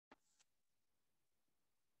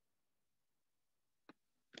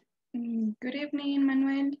Good evening,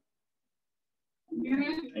 Manuel.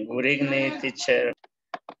 Good evening, teacher.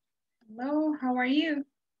 Hello, how are you?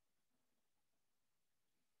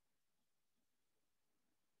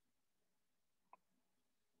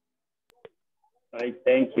 I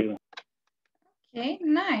thank you. Okay,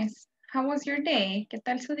 nice. How was your day? ¿Qué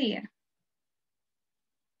tal su día?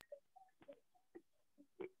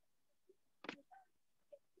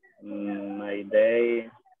 My day.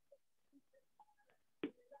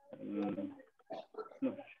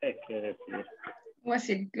 No sé qué decir. Was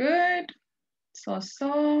it good?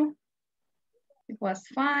 So-so? It was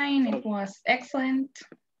fine? It was excellent?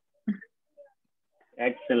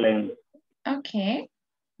 Excellent. Okay,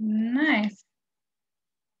 nice.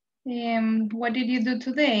 What did you do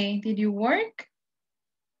today? Did you work?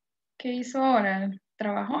 ¿Qué hizo ahora?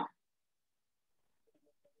 ¿Trabajó?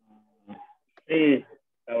 Sí,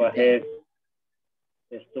 trabajé.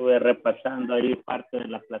 Estuve repasando ahí parte de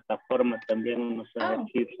la plataforma, también unos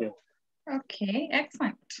ejercicios. Okay,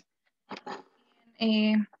 excellent.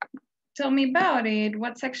 Tell me about it.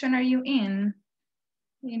 What section are you in?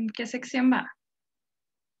 ¿En qué sección va?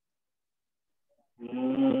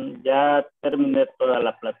 Ya terminé toda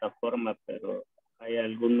la plataforma, pero hay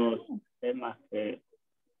algunos temas que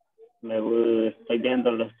estoy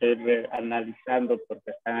viendo, los estoy analizando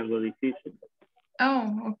porque están algo difíciles.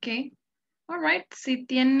 Oh, ok. All right. Si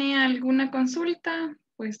tiene alguna consulta,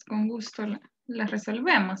 pues con gusto la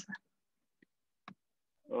resolvemos.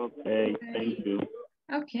 Okay, thank you.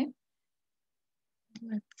 Okay.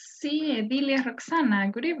 Let's see, Edilia Roxana,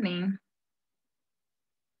 good evening.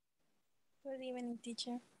 Good evening,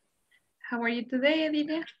 teacher. How are you today,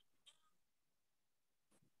 Edilia?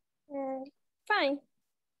 Fine.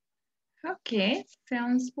 Okay,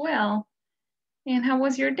 sounds well. And how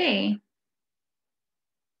was your day?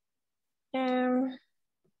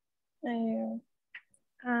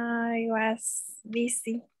 I was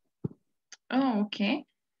busy. Oh, okay.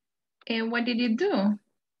 And what did you do?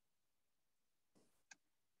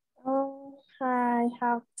 Oh, I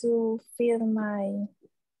have to fill my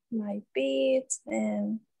pits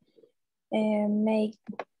and make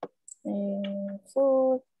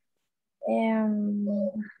food.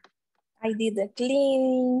 I did the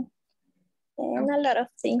cleaning and a lot of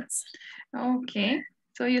things. Okay,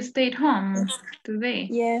 so you stayed home today?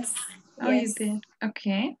 Yes. Oh, yes. you did.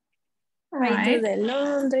 Okay. All I do right. the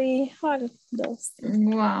laundry, all those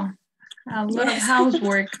things. Wow, a lot of Yes.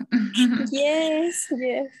 housework. Yes,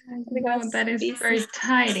 yes. No, that is busy. very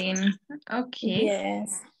tiring. Okay.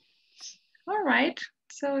 Yes. All right.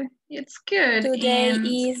 So it's good. Today And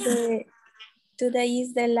is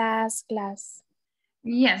the last class.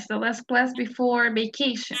 yes, the last class before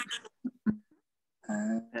vacation.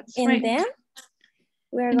 That's and right. then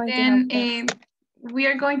we are And going then to have we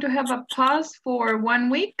are going to have a pause for 1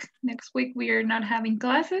 week. Next week we are not having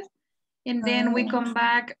classes. And then we come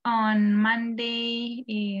back on Monday.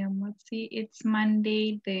 Let's see, it's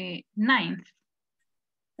Monday the 9th.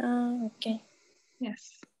 okay.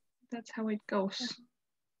 Yes, that's how it goes.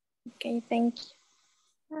 Okay, thank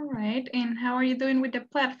you. All right, and how are you doing with the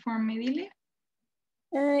platform, Edilia?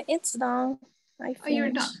 It's done. I finished. Oh,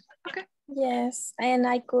 you're done. Okay. Yes, and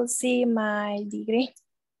I could see my degree.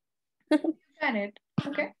 Got it.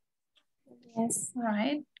 Okay. Yes. All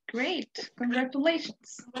right, great.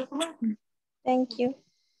 Congratulations. Thank you.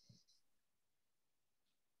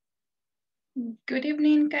 Good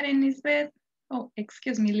evening, Karen Lisbeth. Oh,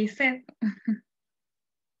 excuse me, Lisette.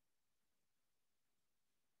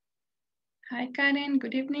 Hi, Karen.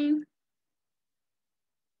 Good evening.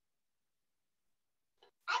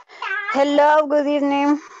 Hello, good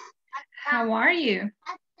evening. How are you?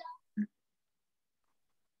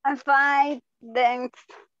 I'm fine, thanks.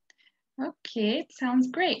 Okay, it sounds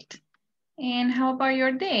great. And how about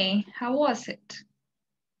your day? How was it?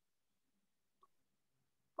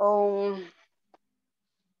 Oh,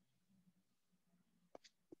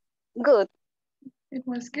 good. It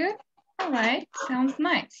was good? All right, sounds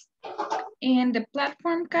nice. And the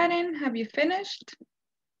platform, Karen, have you finished?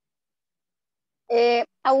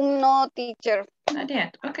 Aún no, teacher. Not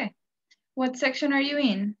yet, okay. What section are you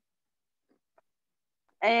in?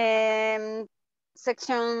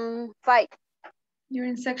 Section 5. You're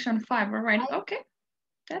in section 5, all right, okay.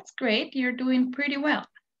 That's great, you're doing pretty well.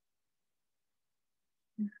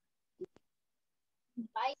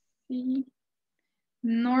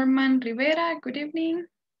 Norman Rivera, good evening.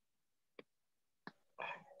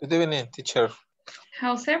 Good evening, teacher.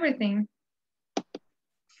 How's everything?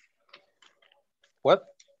 What?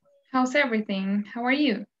 How's everything? How are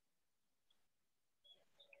you?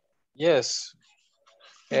 Yes,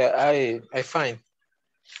 I fine.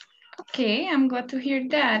 Okay, I'm glad to hear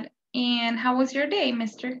that. And how was your day,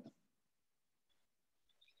 mister?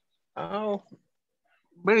 Oh,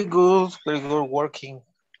 very good working.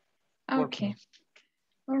 Okay.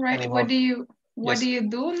 All right. Anymore. What do you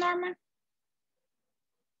do, Norman?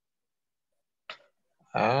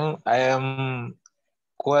 I am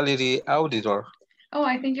quality auditor. Oh,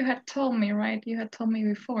 I think you had told me, right? You had told me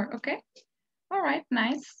before. Okay. All right,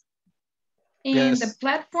 nice. And Yes, the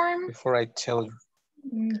platform? before I tell you.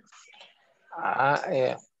 Mm.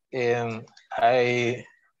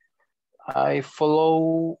 I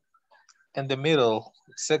follow in the middle,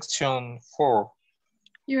 section 4.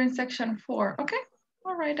 You're in section 4. Okay.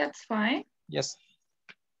 All right, that's fine. Yes.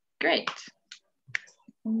 Great.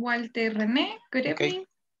 Walter Rene, good evening.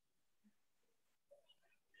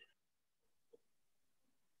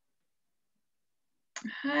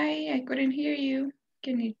 Hi, I couldn't hear you.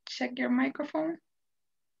 Can you check your microphone?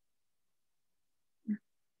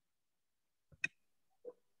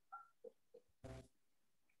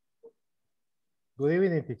 Good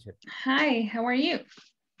evening, teacher. Hi, how are you?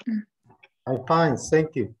 I'm fine,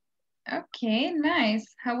 thank you. Okay,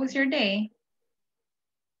 nice. How was your day?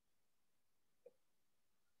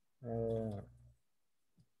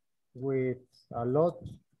 With a lot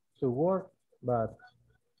to work, but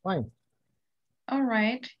fine. All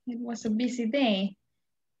right, it was a busy day.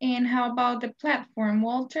 And how about the platform,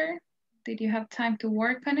 Walter? Did you have time to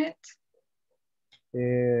work on it?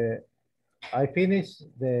 I finished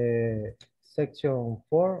the section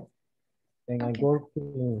 4 and Okay. I'm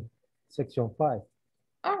working section 5.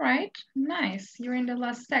 All right, nice. You're in the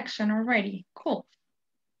last section already. Cool.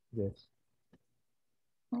 Yes.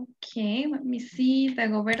 Okay, let me see.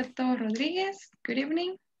 Dagoberto Rodriguez, good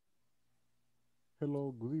evening.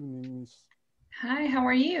 Hello, good evening, Miss. Hi, how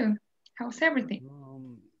are you? How's everything?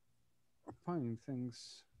 Fine,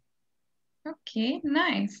 thanks. Okay,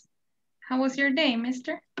 nice. How was your day,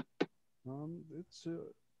 mister?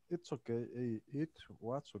 It's okay. It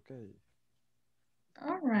was okay.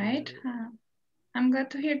 All right. I'm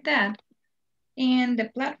glad to hear that. And the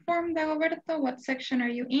platform, Dagoberto, what section are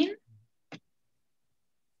you in?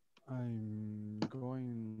 I'm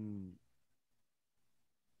going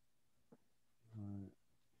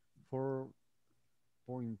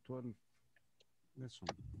 4.12 lesson.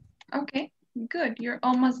 Okay, good. You're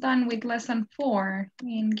almost done with lesson 4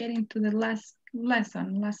 and getting to the last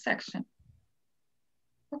lesson, last section.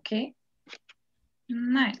 Okay,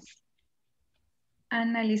 nice.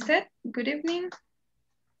 Anna Lisette, good evening.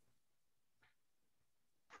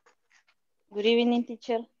 Good evening,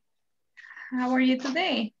 teacher. How are you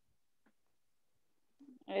today?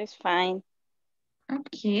 It's fine.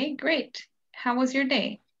 Okay, great. How was your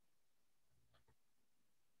day?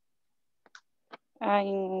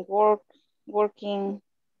 I'm working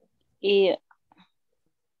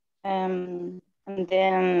and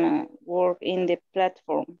then work in the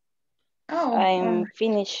platform. Oh, I'm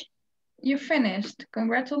finished. You finished.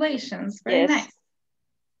 Congratulations. Very Yes. nice.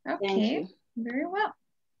 Thank Okay, you. very well.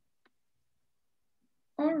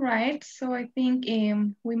 All right, so I think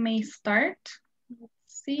we may start. Let's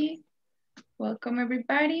see. Welcome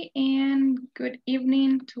everybody and good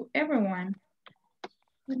evening to everyone.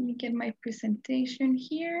 Let me get my presentation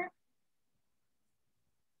here.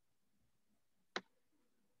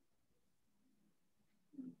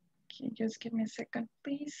 Okay, just give me a second,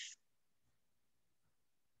 please.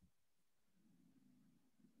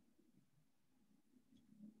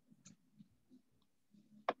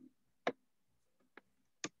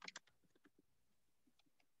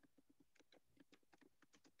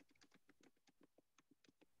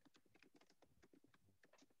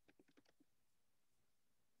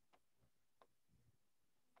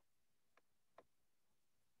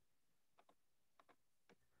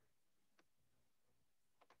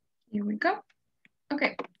 Here we go.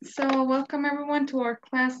 Okay, so welcome everyone to our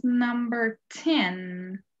class number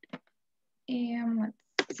 10. And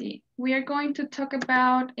let's see, we are going to talk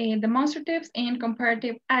about demonstratives and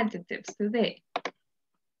comparative adjectives today.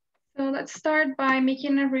 So let's start by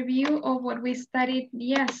making a review of what we studied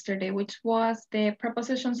yesterday, which was the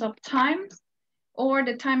prepositions of times or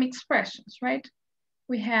the time expressions, right?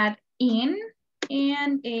 We had in,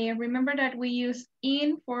 and remember that we use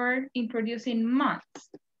in for introducing months.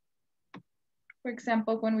 For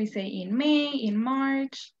example, when we say in May, in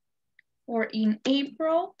March, or in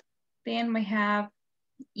April, then we have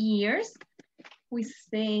years. We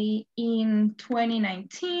say in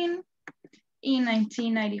 2019, in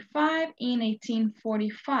 1995, in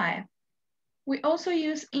 1845. We also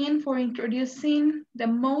use in for introducing the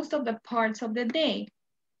most of the parts of the day.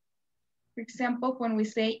 For example, when we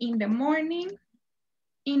say in the morning,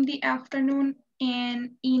 in the afternoon,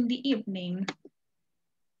 and in the evening.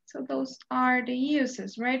 So those are the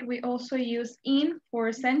uses, right? We also use in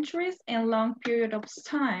for centuries and long period of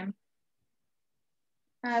time.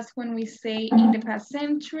 As when we say in the past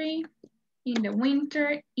century, in the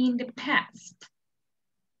winter, in the past.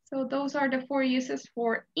 So those are the 4 uses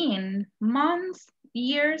for in: months,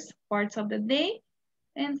 years, parts of the day,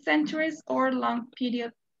 and centuries or long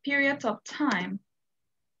periods of time.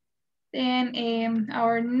 Then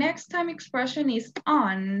our next time expression is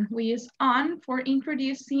on. We use on for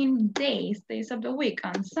introducing days of the week,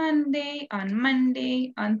 on Sunday, on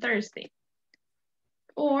Monday, on Thursday.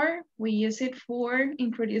 Or we use it for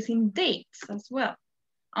introducing dates as well.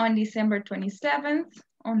 On December 27th,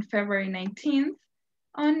 on February 19th,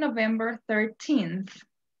 on November 13th.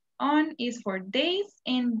 On is for days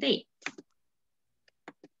and dates.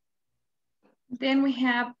 Then we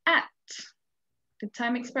have at. The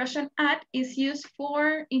time expression at is used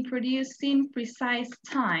for introducing precise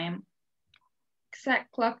time.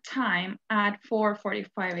 Exact clock time at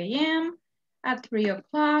 4:45 a.m., at 3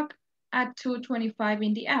 o'clock, at 2:25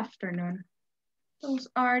 in the afternoon. Those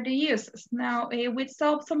are the uses. Now, we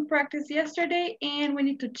solved some practice yesterday and we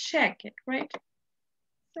need to check it, right?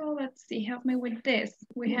 So let's see, help me with this.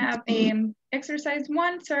 We have exercise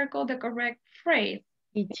 1, circle the correct phrase.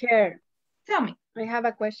 Teacher. Tell me. I have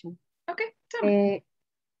a question. Okay, tell me.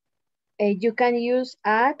 You can use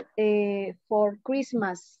at for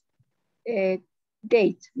Christmas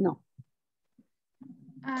date, no?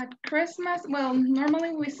 At Christmas, well,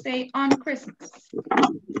 normally we say on Christmas.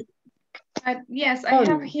 Yes, I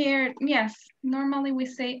have here, yes, normally we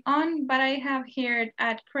say on, but I have here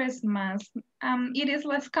at Christmas. It is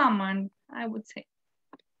less common, I would say.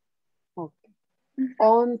 Okay.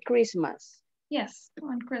 On Christmas. Yes,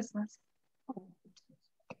 on Christmas.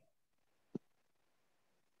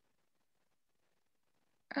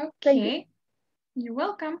 Okay, you're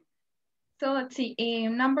welcome. So let's see,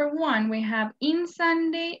 number 1, we have in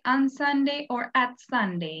Sunday, on Sunday, or at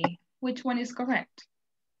Sunday. Which one is correct?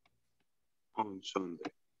 On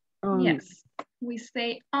Sunday. Yes, we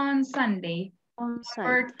say on Sunday. On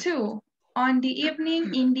Number 2, on the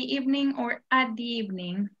evening, in the evening, or at the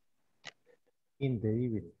evening. In the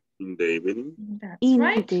evening. In the evening. That's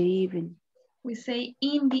right. In the evening. We say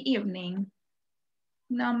in the evening.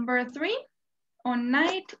 Number 3, on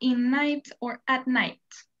night, in night, or at night.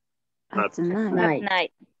 At night.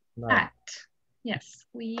 Night. At. Yes,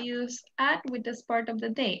 we use at with this part of the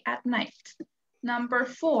day, at night. Number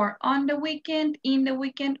 4, on the weekend, in the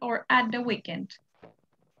weekend, or at the weekend.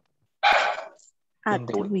 At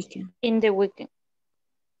the weekend. In the weekend.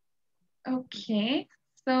 Okay,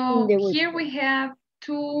 so here we have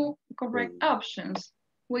 2 correct options.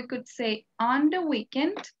 We could say on the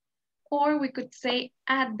weekend, or we could say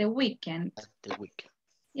at the weekend. At the weekend.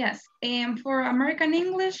 Yes, and for American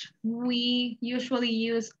English, we usually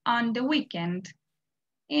use on the weekend.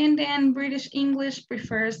 And then British English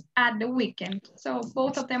prefers at the weekend. So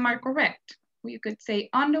both of them are correct. You could say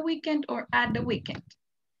on the weekend or at the weekend.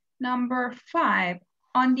 Number 5,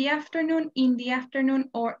 on the afternoon, in the afternoon,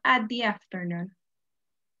 or at the afternoon.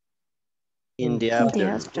 In the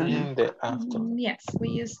afternoon. In the afternoon. Yes, we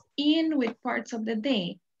use in with parts of the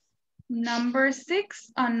day. Number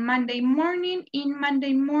 6, on Monday morning, in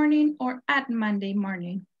Monday morning, or at Monday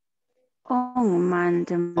morning. On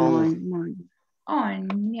Monday morning.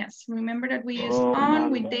 On, yes. Remember that we use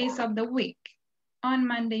on with days of the week. On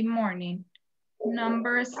Monday morning.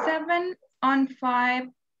 Number 7, on 5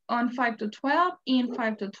 to 12, in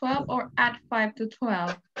 5 to 12, or at 5 to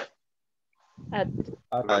 12. At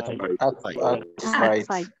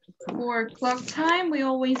 5. For clock time, we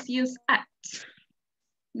always use at.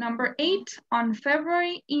 Number 8, on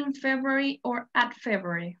February, in February, or at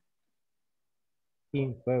February.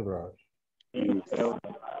 In February.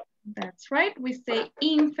 That's right, we say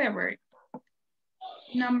in February.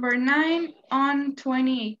 Number 9, on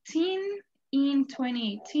 2018, in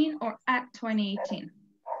 2018, or at 2018.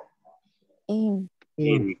 In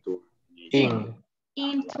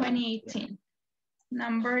 2018.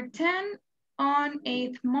 Number 10, on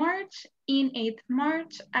 8th March, in 8th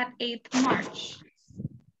March, at 8th March.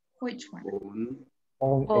 Which one?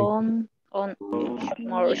 on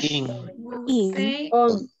March. Yes. We would say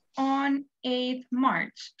on 8th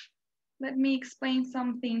March. Let me explain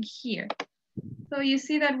something here. So you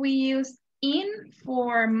see that we use in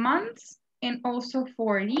for months and also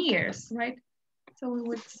for years, right? So we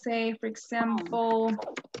would say, for example,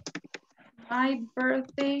 my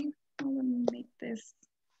birthday. Let me make this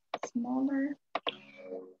smaller.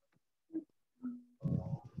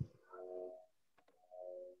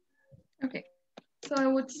 Okay, so I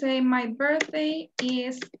would say my birthday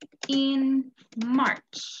is in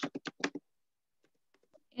March.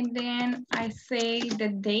 And then I say the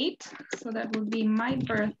date. So that would be my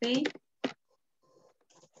birthday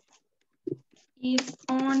is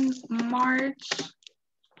on March,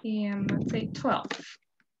 let's say 12th.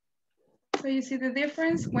 So you see the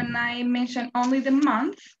difference? When I mention only the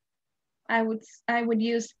month, I would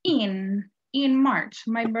use in March.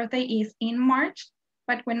 My birthday is in March,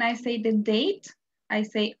 but when I say the date, I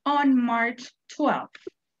say on March 12th.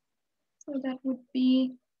 So that would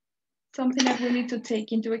be something that we need to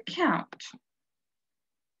take into account.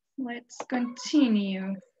 Let's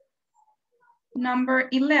continue. Number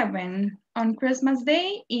 11, on Christmas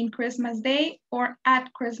Day, in Christmas Day, or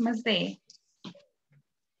at Christmas Day.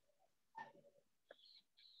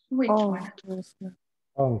 Which one?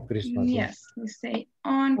 On Christmas Day. Yes, we say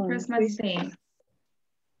on Christmas Day.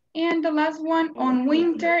 And the last one, on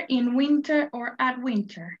winter, in winter, or at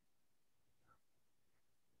winter.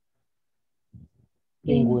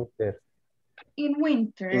 In winter. In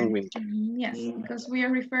winter. In winter. Yes, because we are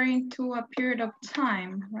referring to a period of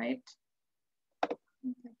time, right? That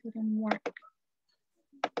didn't work.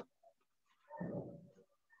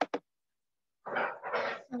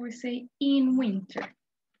 So we say in winter.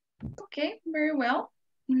 Okay, very well.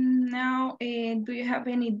 Now, do you have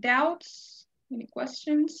any doubts, any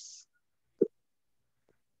questions?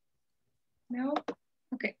 No?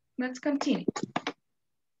 Okay, let's continue.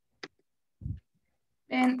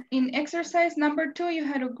 And in exercise number 2, you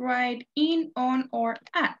had to write in, on, or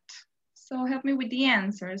at. So help me with the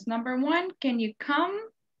answers. Number 1, can you come?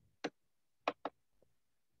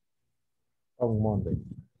 On Monday.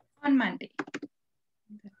 On Monday.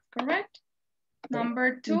 That's correct.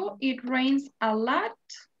 Number 2, it rains a lot.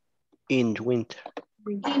 In winter.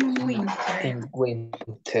 In winter. In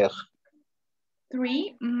winter.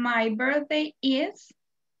 3, my birthday is?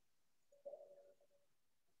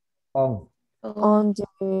 On the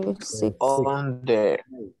 6th.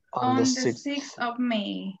 On the 6th of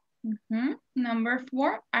May. Number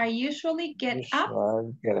 4, I usually get up.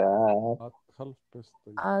 At half past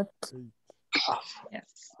 8.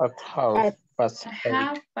 Yes. At half past 8.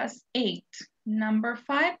 Half past 8. Number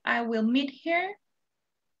 5, I will meet her.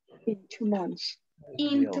 In 2 months.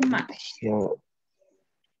 In 2 months.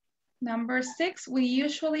 Number 6, we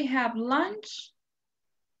usually have lunch.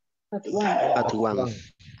 At 1. At 1.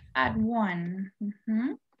 At 1.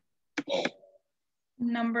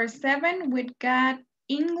 Number 7, we got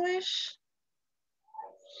English.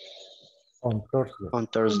 On Thursday. On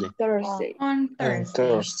Thursday. Thursday. On Thursday.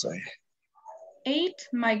 Thursday. 8,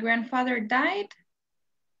 my grandfather died.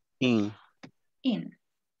 In. In.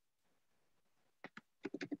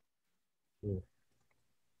 Yeah.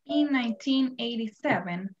 In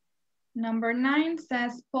 1987. Number 9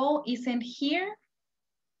 says Paul isn't here.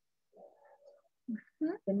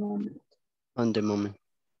 The moment. On the moment.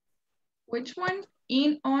 Which one?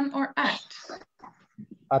 In, on, or at?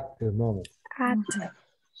 At the moment. At.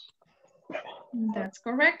 That's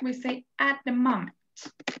correct. We say at the moment.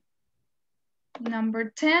 Number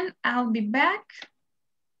 10, I'll be back.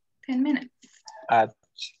 10 minutes. At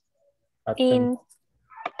In.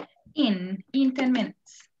 In 10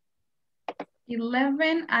 minutes.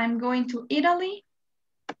 11, I'm going to Italy.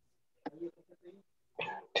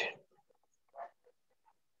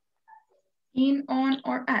 In, on,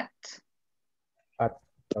 or at? At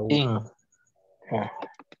a week. in.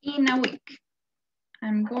 In a week.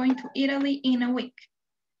 I'm going to Italy in a week.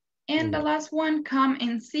 And the last one, come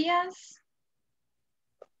and see us.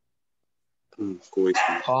 On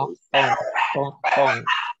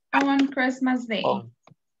Christmas Day.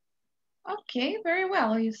 Okay, very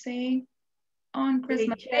well. You say on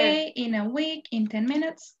Christmas Day, in a week, in 10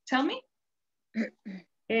 minutes. Tell me.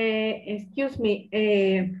 Excuse me.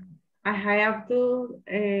 I have to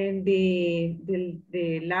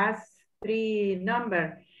the last 3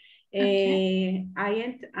 number. Okay.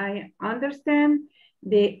 I understand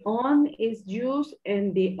the on is used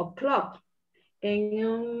in the o'clock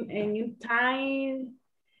and time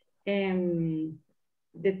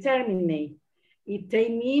determinate. It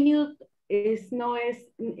 10 minutes is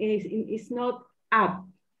not up.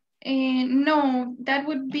 No, that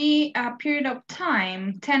would be a period of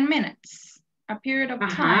time, 10 minutes, a period of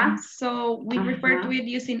time. So we refer to it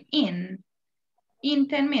using in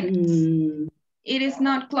 10 minutes. It is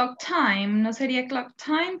not clock time, no sería clock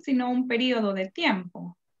time, sino un periodo de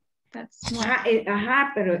tiempo. That's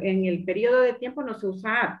pero en el periodo de tiempo no se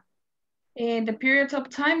usa. The periods of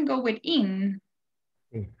time go with in.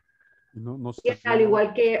 No al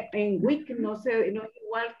igual que en week, no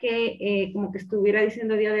igual que como que estuviera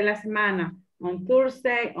diciendo día de la semana. On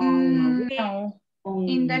Thursday, on week, no. on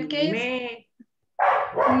In that case, May.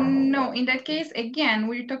 No, in that case, again,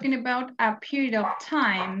 we're talking about a period of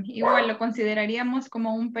time. Igual lo consideraríamos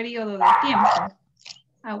como un periodo de tiempo.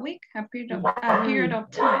 A week, a period of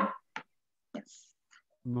time. Yes.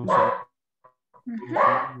 No sería el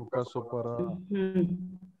mismo caso para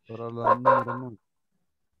la número 9.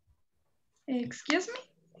 Excuse me?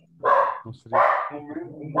 No sería,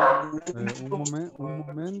 un momento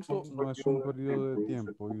no es un periodo de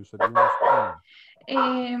tiempo y usaríamos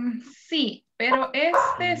Sí, pero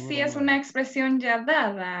este sí es una expresión ya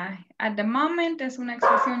dada. At the moment es una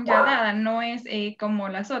expresión ya dada, no es como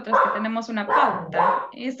las otras que tenemos una pauta.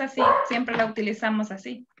 Esta sí, siempre la utilizamos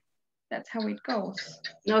así. That's how it goes.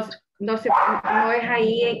 No es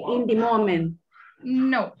ahí in the moment.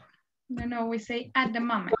 No, we say at the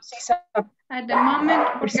moment. At the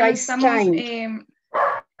moment, porque estamos,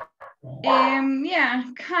 yeah,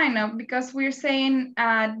 kind of, because we're saying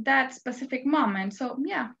that specific moment. So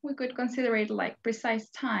yeah, we could consider it like precise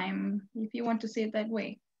time if you want to see it that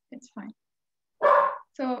way. It's fine.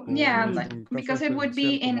 So yeah, because it would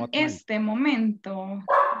be en este momento.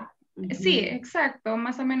 Sí, exacto,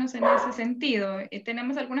 más o menos en ese sentido.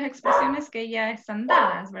 Tenemos algunas expresiones que ya están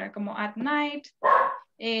dadas, ¿verdad? Como at night,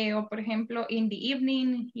 o por ejemplo, in the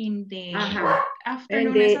evening, in the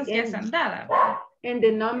afternoon, esas ya están dadas. And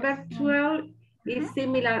the number 12 is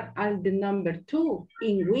similar as the number 2.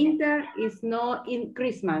 In winter, is not in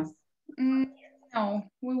Christmas. No,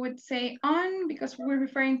 we would say on because we're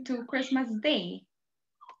referring to Christmas Day.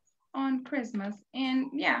 On Christmas.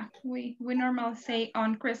 And yeah, we normally say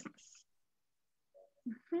on Christmas.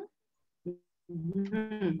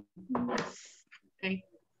 Yes. Okay.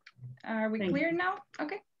 Are we clear now?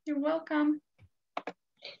 Okay, you're welcome.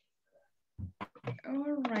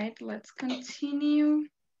 All right, let's continue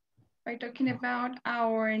by talking about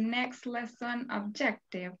our next lesson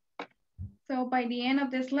objective. So by the end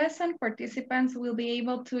of this lesson, participants will be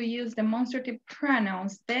able to use demonstrative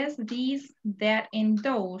pronouns this, these, that, and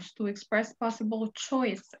those to express possible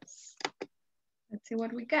choices. Let's see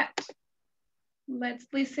what we got. Let's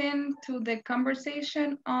listen to the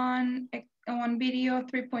conversation on video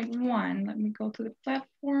 3.1. Let me go to the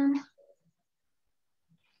platform.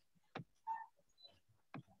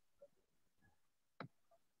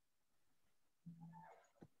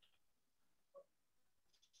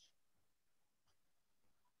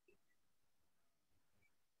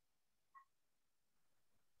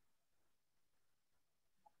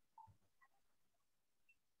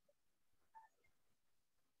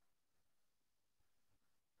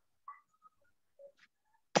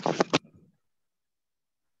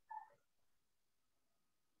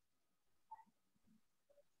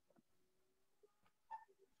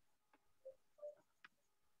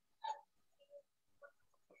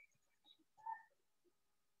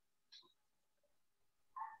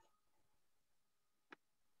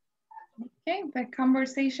 Okay, the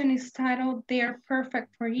conversation is titled, They're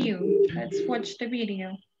Perfect for You. Let's watch the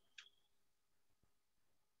video.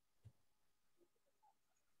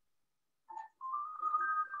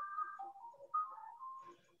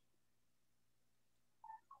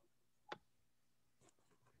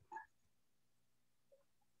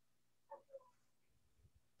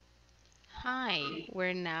 Hi,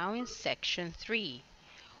 we're now in section 3.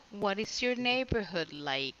 What is your neighborhood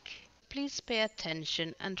like? Please pay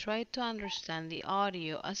attention and try to understand the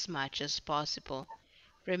audio as much as possible.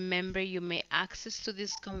 Remember, you may access to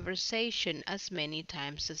this conversation as many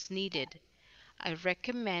times as needed. I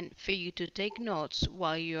recommend for you to take notes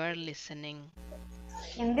while you are listening.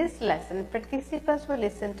 In this lesson, participants will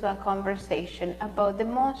listen to a conversation about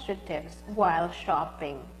demonstratives while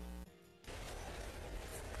shopping.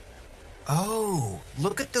 Oh,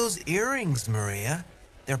 look at those earrings, Maria.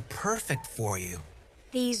 They're perfect for you.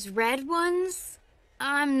 These red ones?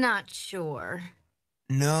 I'm not sure.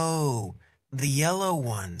 No, the yellow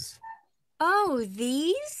ones. Oh,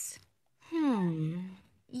 these?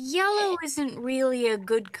 Yellow isn't really a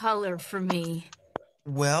good color for me.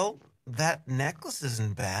 Well, that necklace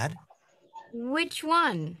isn't bad. Which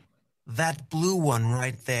one? That blue one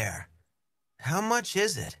right there. How much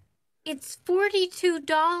is it? It's $42.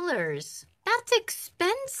 That's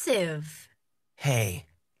expensive. Hey,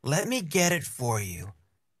 let me get it for you.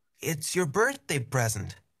 It's your birthday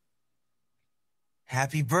present.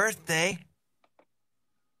 Happy birthday.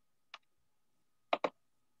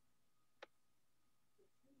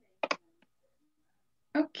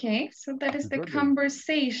 Okay, so that is the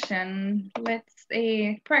conversation. Let's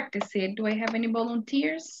practice it. Do I have any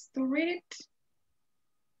volunteers to read it?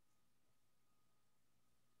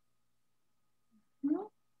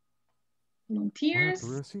 No? Volunteers?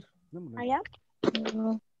 Allá.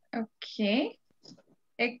 Okay.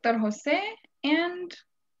 Héctor José And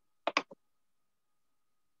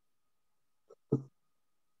who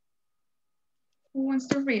wants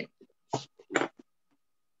to read?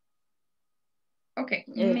 Okay,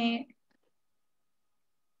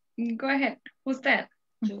 go ahead. Who's that?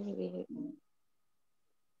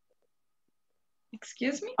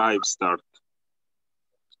 Excuse me? I'll start.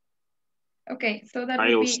 Okay, so that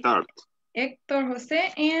would I'll be start. Héctor,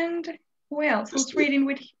 José, and who else? Who's reading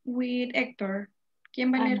with Héctor?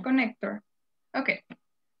 ¿Quién va a leer con Héctor? Okay,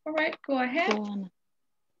 all right, go ahead.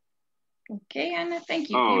 Okay, Anna, thank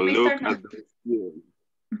you. Oh, You may look start now. at those earrings.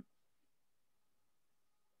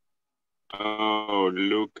 Oh,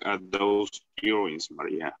 look at those earrings,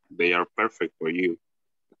 Maria. They are perfect for you.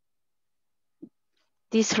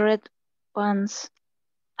 These red ones,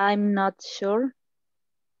 I'm not sure.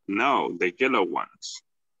 No, the yellow ones.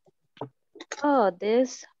 Oh,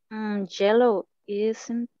 this yellow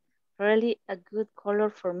isn't really a good color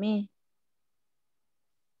for me.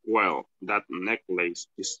 Well, that necklace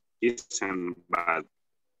isn't bad.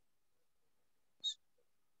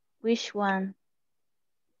 Which one?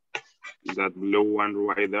 That blue one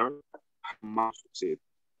right there. How much is it?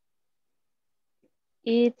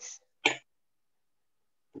 It's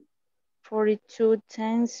 42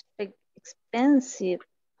 times expensive.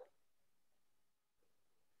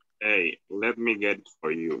 Hey, let me get it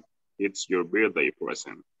for you. It's your birthday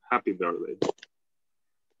present. Happy birthday.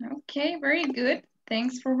 Okay, very good.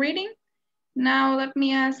 Thanks for reading. Now let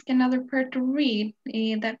me ask another pair to read.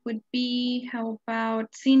 That would be, how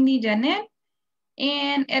about Cindy Janet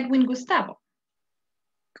and Edwin Gustavo?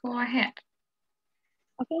 Go ahead.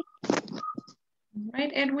 Okay. All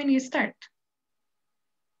right, Edwin, you start.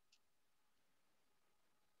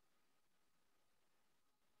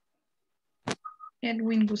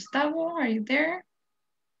 Edwin Gustavo, are you there?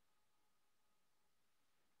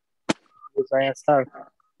 Yes, I start.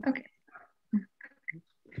 Okay.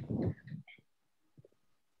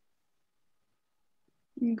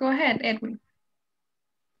 Go ahead, Edwin.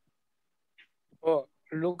 Oh,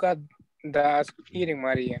 look at that eating,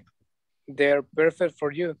 Maria. They're perfect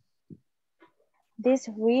for you. These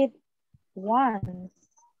red ones,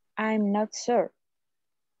 I'm not sure.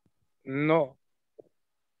 No.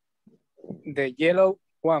 The yellow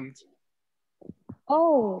ones.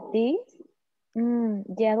 Oh, these?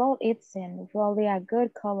 Yellow isn't really a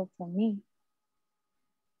good color for me.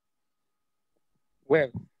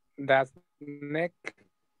 Well, that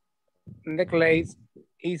necklace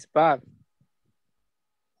is bad.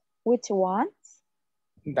 Which ones?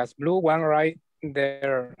 That blue one right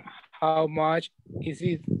there. How much is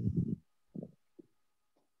it?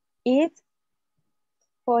 It's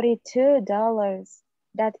 $42.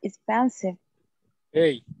 That's expensive.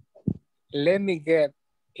 Hey, let me get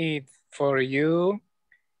it for you.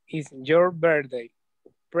 It's your birthday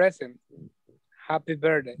present. Happy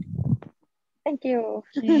birthday. Thank you.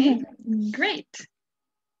 Okay, great.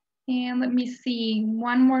 And let me see,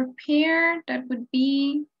 one more pair. That would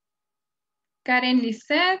be Karen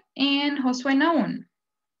Lisette and Josué Naun.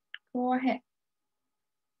 Go ahead.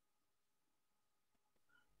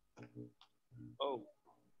 Oh,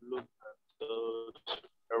 look at those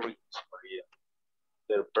earrings, Maria.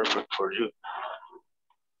 They're perfect for you.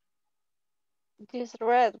 This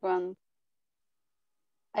red one,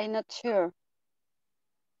 I'm not sure.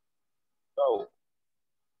 No,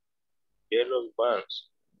 yellow ones.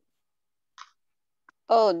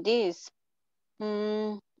 Oh, this.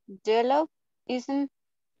 Yellow isn't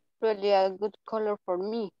really a good color for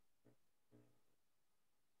me.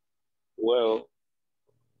 Well,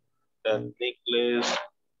 that necklace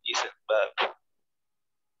isn't bad.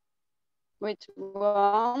 Which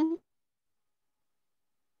one?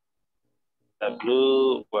 The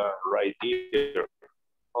blue one right there.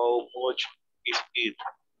 How much is it?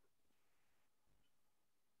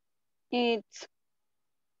 It's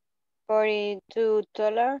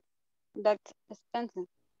 $42. That's expensive.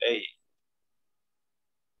 Hey,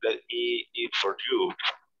 let me eat for you.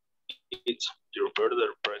 It's your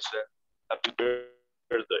birthday present. Happy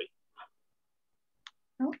birthday.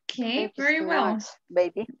 Okay, Thank you very so well. much,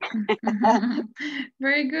 baby.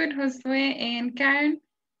 Very good, Josue and Karen.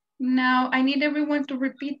 Now I need everyone to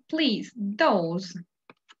repeat, please. Those.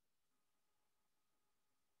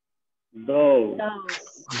 Those.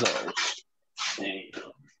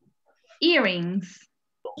 Earrings.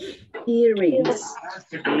 Earrings.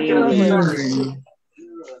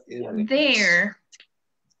 There.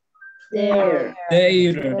 There.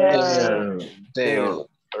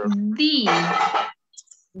 These.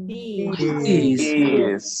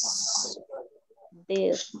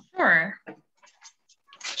 This. Sure.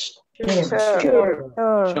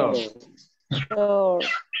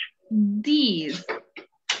 These.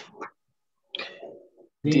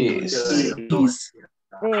 This.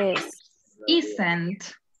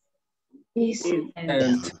 Isn't.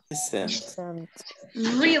 Isn't.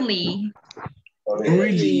 Really.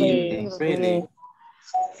 Really.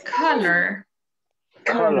 Color.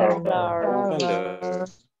 Color.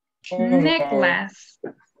 Necklace.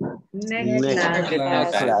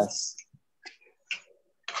 Necklace.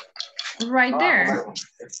 Right there.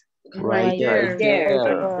 Right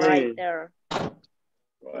there.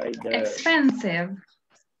 Expensive.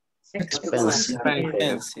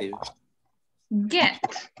 Expensive.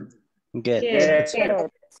 Get.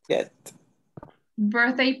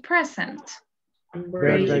 Birthday present.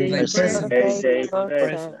 Birthday present.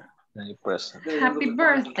 Happy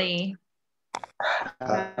birthday.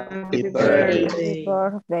 Happy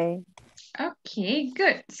birthday. Okay,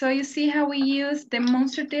 good. So you see how we use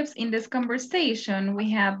demonstratives in this conversation.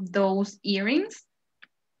 We have those earrings.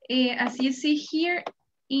 As you see here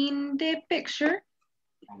in the picture,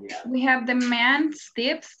 we have the man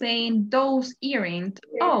Steve saying those earrings.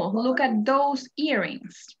 Oh, look at those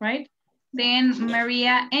earrings, right? Then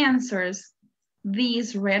Maria answers,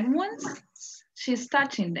 these red ones. She's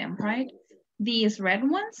touching them, right? These red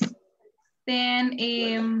ones. Then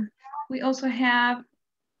we also have,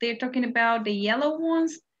 they're talking about the yellow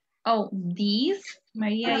ones. Oh, these.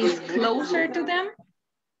 Maria is closer to them.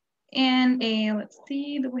 And let's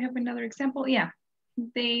see, do we have another example? Yeah,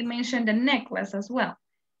 they mentioned the necklace as well.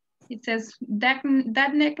 It says that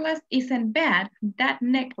necklace isn't bad, that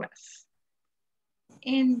necklace.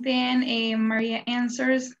 And then Maria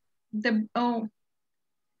answers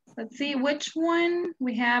let's see which one.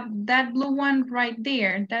 We have that blue one right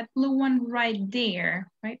there, that blue one right there,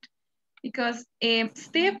 right? Because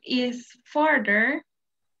Steve is farther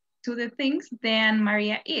to the things than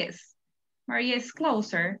Maria is. Maria is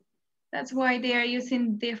closer. That's why they are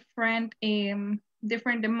using different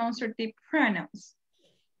demonstrative pronouns.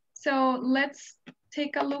 So let's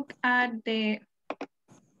take a look at the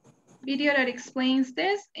video that explains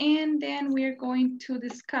this, and then we're going to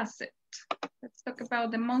discuss it. Let's talk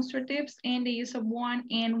about demonstratives and the use of one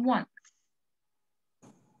and ones.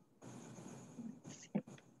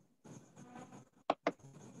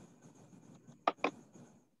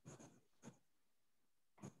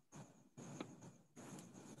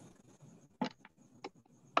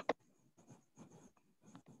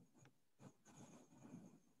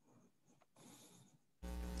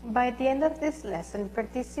 By the end of this lesson,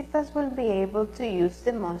 participants will be able to use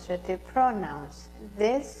demonstrative pronouns,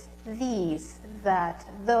 this, these, that,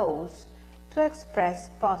 those, to express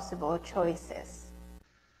possible choices.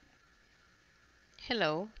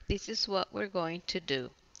 Hello, this is what we're going to do.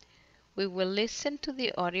 We will listen to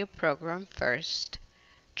the audio program first.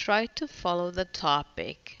 Try to follow the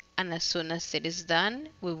topic, and as soon as it is done,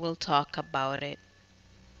 we will talk about it.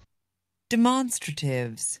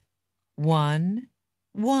 Demonstratives. 1.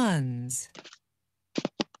 Ones.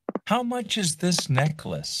 How much is this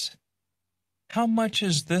necklace? How much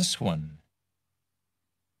is this one?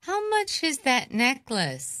 How much is that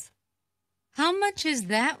necklace? How much is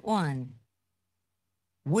that one?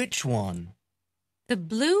 Which one? The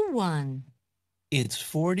blue one. It's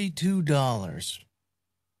 $42.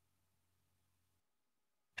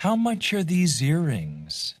 How much are these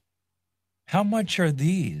earrings? How much are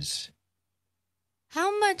these?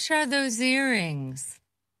 How much are those earrings?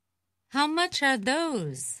 How much are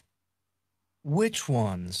those? Which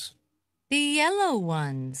ones? The yellow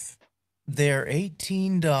ones. They're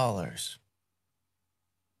 $18.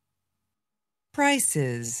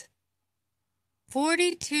 Prices.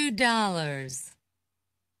 $42.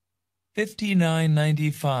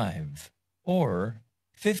 $59.95 or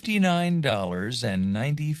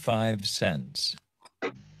 $59.95.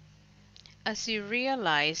 As you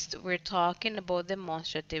realized, we're talking about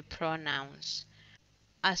demonstrative pronouns.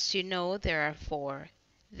 As you know, there are 4.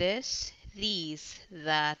 This, these,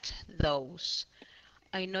 that, those.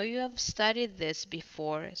 I know you have studied this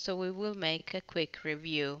before, so we will make a quick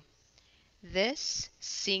review. This,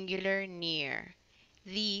 singular, near.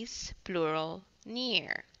 These, plural,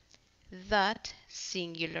 near. That,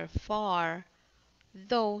 singular, far.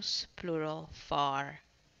 Those, plural, far.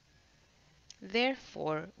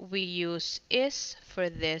 Therefore, we use is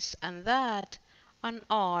for this and that, and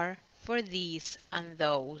are for these and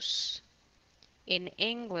those. In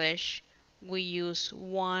English, we use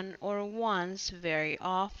one or ones very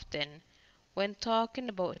often when talking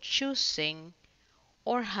about choosing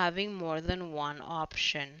or having more than one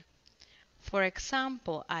option. For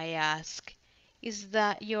example, I ask, is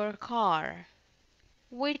that your car?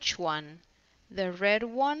 Which one? The red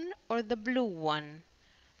one or the blue one?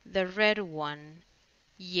 The red one.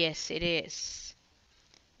 Yes, it is.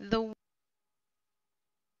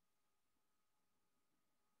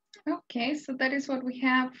 Okay, so that is what we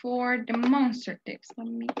have for demonstratives.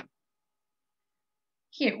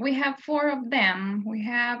 Here, we have 4 of them. We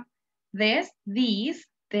have this, these,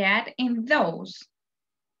 that, and those.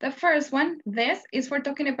 The first one, this, is for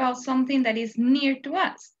talking about something that is near to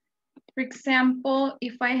us. For example,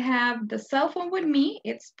 if I have the cell phone with me,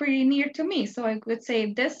 it's pretty near to me. So I could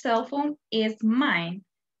say this cell phone is mine.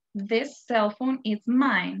 This cell phone is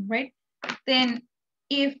mine, right? Then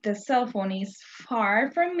if the cell phone is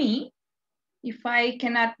far from me, if I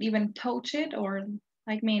cannot even touch it, or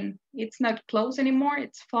I mean, it's not close anymore,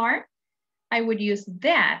 it's far, I would use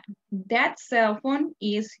that. That cell phone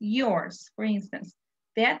is yours, for instance.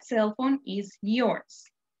 That cell phone is yours.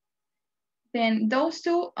 Then those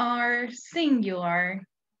two are singular.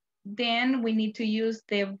 Then we need to use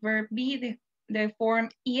the verb be, the form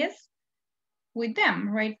is with them,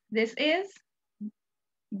 right? This is,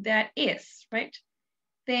 that is, right?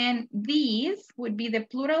 Then these would be the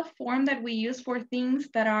plural form that we use for things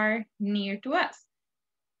that are near to us.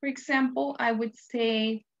 For example, I would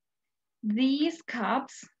say, these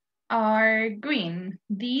cups are green.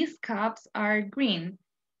 These cups are green.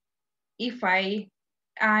 If I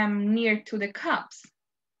am near to the cups.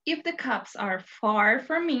 If the cups are far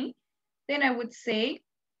from me, then I would say,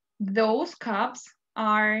 those cups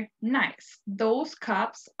are nice. Those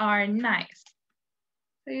cups are nice.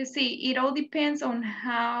 So you see, it all depends on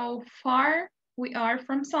how far we are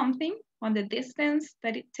from something, on the distance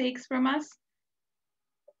that it takes from us.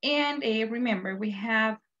 And remember, we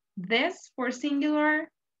have this for singular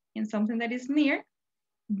and something that is near.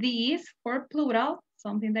 These for plural,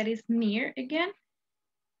 something that is near again.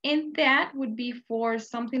 And that would be for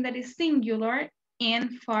something that is singular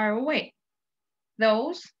and far away.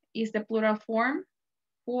 Those is the plural form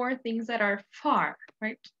for things that are far,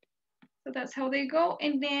 right? So that's how they go.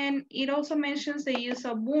 And then it also mentions the use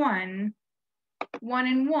of one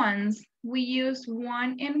and ones. We use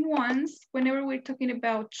one and ones whenever we're talking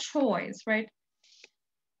about choice, right?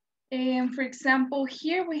 And for example,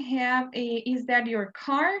 here we have is that your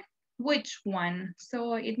car? Which one?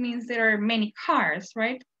 So it means there are many cars,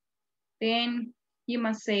 right? Then you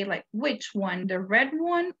must say like, which one? The red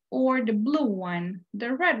one or the blue one?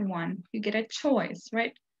 The red one. You get a choice,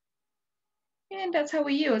 right? And that's how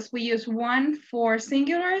we use. We use one for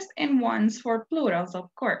singulars and ones for plurals,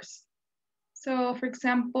 of course. So for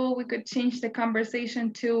example, we could change the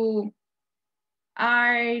conversation to,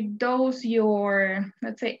 are those your,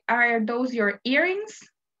 let's say, are those your earrings?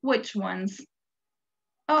 Which ones?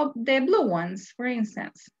 Oh, the blue ones, for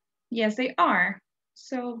instance. Yes, they are.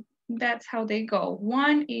 So that's how they go.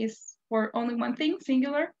 One is for only one thing,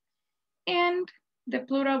 singular, and the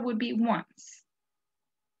plural would be ones.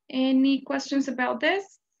 Any questions about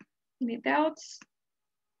this? Any doubts?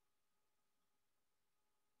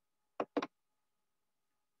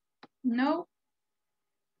 No?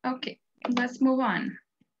 Okay, let's move on.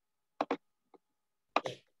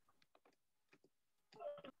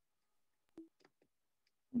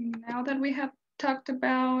 Now that we have talked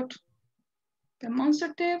about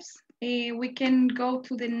demonstratives, we can go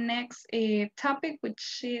to the next topic,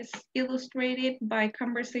 which is illustrated by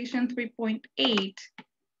conversation 3.8.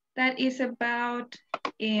 That is about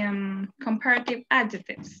comparative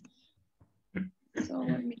adjectives. So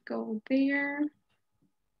let me go there.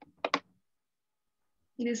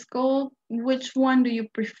 It is called, which one do you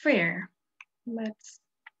prefer? Let's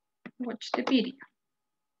watch the video.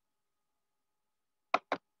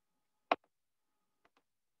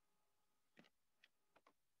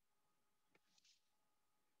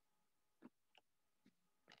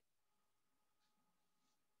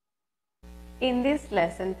 In this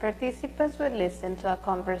lesson, participants will listen to a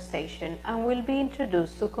conversation and will be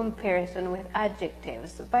introduced to comparison with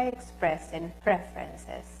adjectives by expressing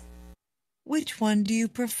preferences. Which one do you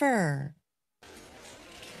prefer?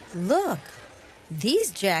 Look,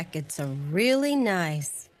 these jackets are really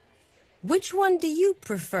nice. Which one do you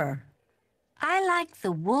prefer? I like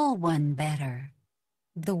the wool one better.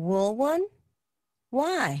 The wool one?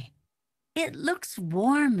 Why? It looks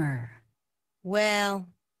warmer. Well,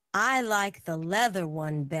 I like the leather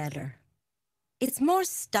one better. It's more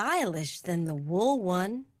stylish than the wool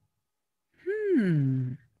one.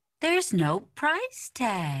 There's no price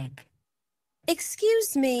tag.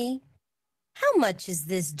 Excuse me, how much is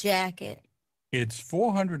this jacket? It's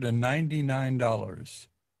 $499.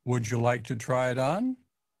 Would you like to try it on?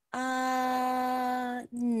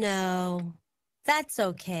 No. That's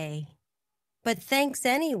okay. But thanks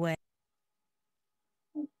anyway.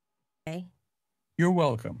 You're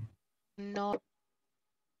welcome. No.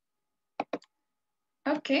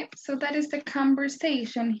 Okay, Okay, so that is the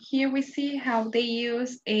conversation. Here we see how they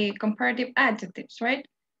use comparative adjectives, right?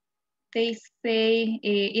 They say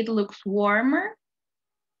it looks warmer,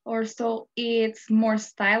 or so it's more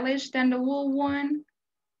stylish than the wool one.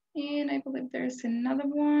 And I believe there's another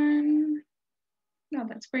one. No,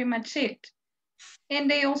 that's pretty much it. And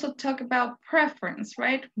they also talk about preference,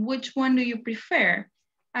 right? Which one do you prefer?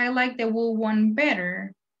 I like the wool one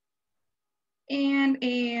better.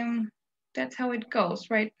 And that's how it goes,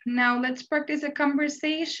 right? Now let's practice a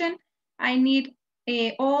conversation. I need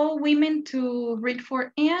all women to read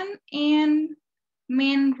for Anne and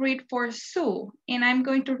men read for Sue. And I'm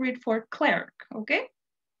going to read for clerk, okay?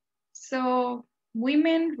 So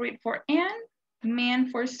women read for Anne, men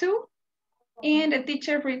for Sue, and the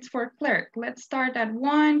teacher reads for clerk. Let's start at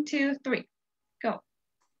 1, 2, 3, go.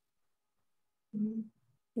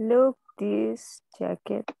 Look, this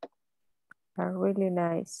jacket are really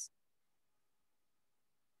nice.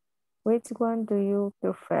 Which one do you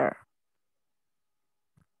prefer?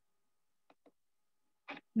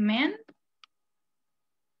 Men.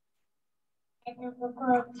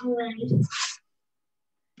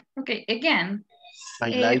 Okay, again. I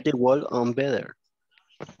like the wool on better.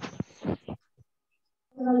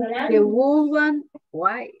 The wool one,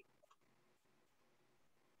 why?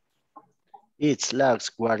 It looks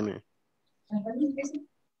warmer.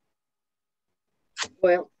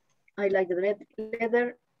 Well, I like the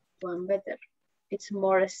leather one better. It's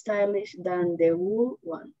more stylish than the wool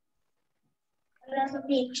one.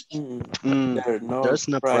 There's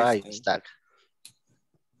no price tag.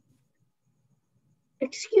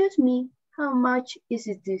 Excuse me, how much is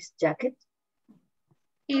this jacket?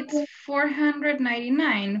 It's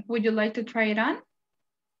 $499. Would you like to try it on?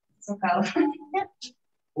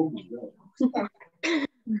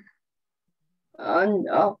 Oh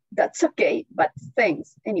no, that's okay, but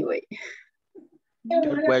thanks anyway.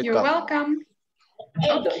 You're welcome.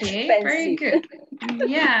 Okay, very good.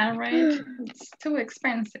 Yeah, right. It's too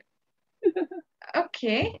expensive.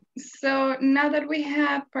 Okay, so now that we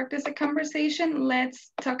have practiced the conversation,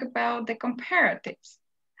 let's talk about the comparatives.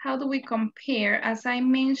 How do we compare? As I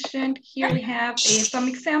mentioned, here we have some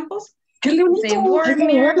examples. We say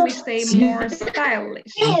warmer, we say more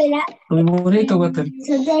stylish. Okay,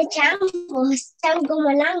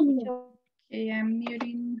 I'm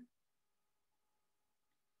muting.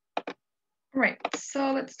 Right,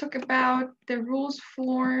 so let's talk about the rules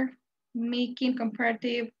for making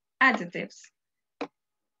comparative adjectives.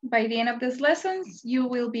 By the end of this lesson, you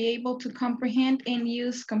will be able to comprehend and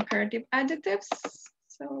use comparative adjectives.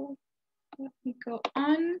 So let me go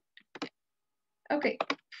on. Okay,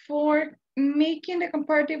 for making the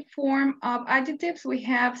comparative form of adjectives, we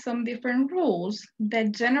have some different rules. The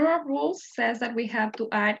general rule says that we have to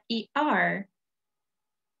add ER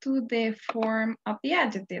to the form of the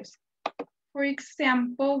adjectives. For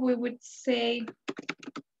example, we would say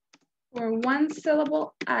for one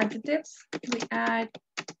syllable adjectives, we add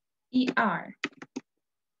ER.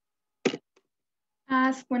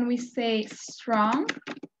 As when we say strong,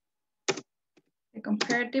 the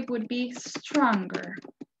comparative would be stronger.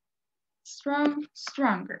 Strong,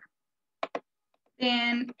 stronger.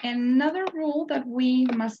 Then another rule that we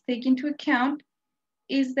must take into account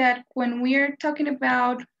is that when we're talking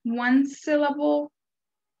about one syllable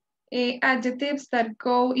adjectives that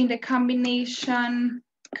go in the combination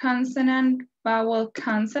consonant, vowel,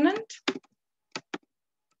 consonant,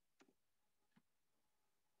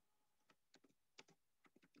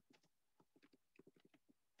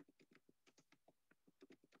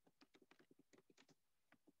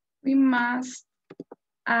 we must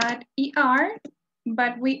add ER,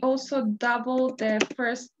 but we also double the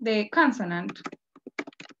consonant.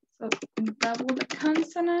 So double the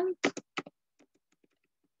consonant.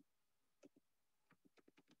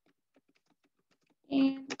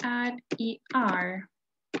 And add ER.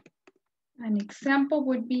 An example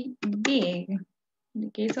would be big. In the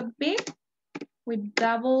case of big, we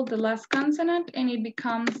double the last consonant and it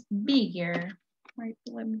becomes bigger. Right,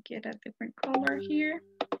 let me get a different color here.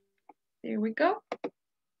 There we go.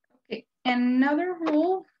 Okay, another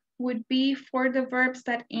rule would be for the verbs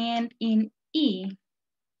that end in E.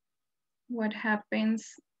 What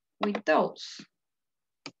happens with those?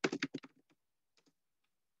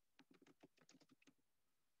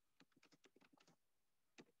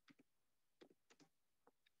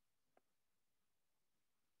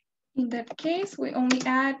 In that case, we only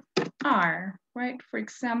add R, right? For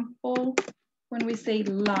example, when we say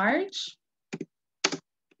large,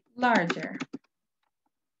 larger.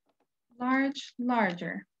 Large,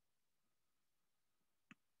 larger.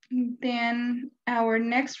 Then our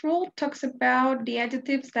next rule talks about the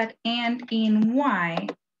adjectives that end in Y.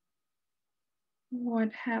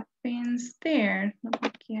 What happens there? Let me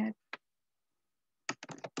get.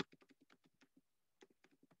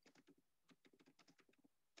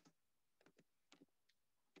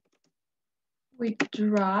 We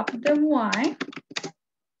drop the Y.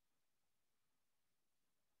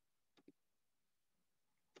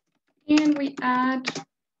 And we add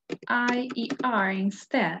IER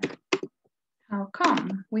instead. How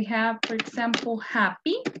come? We have, for example,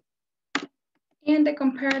 happy. And the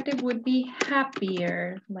comparative would be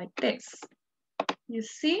happier, like this. You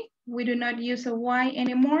see, we do not use a Y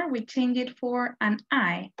anymore. We change it for an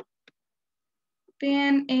I.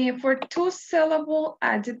 Then for two-syllable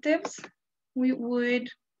adjectives, we would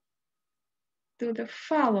do the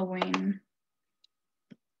following.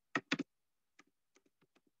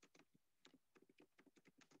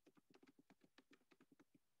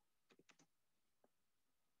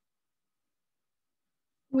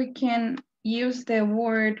 We can use the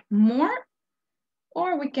word more,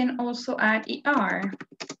 or we can also add ER.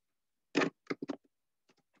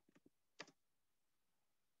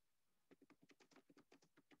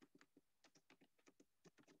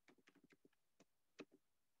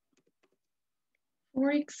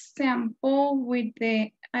 For example, with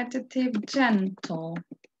the adjective gentle.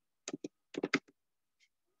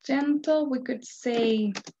 Gentle, we could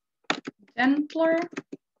say gentler,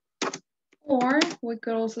 or we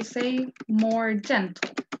could also say more gentle.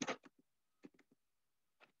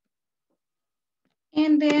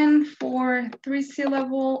 And then for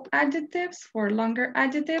three-syllable adjectives, for longer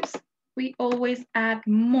adjectives, we always add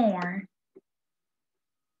more.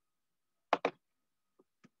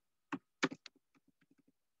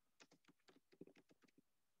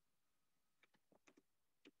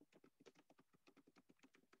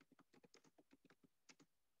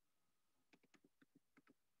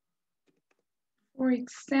 For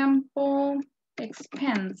example,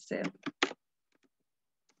 expensive.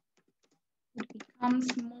 It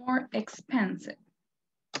becomes more expensive.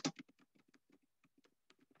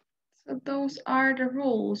 So those are the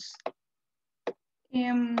rules.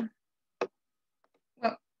 Well,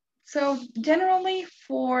 so generally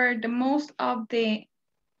for the most of the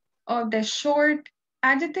short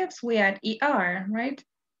adjectives, we add ER, right?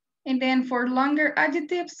 And then for longer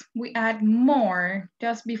adjectives, we add more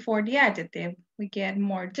just before the adjective. We get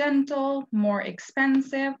more gentle, more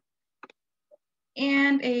expensive,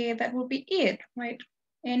 and that will be it, right?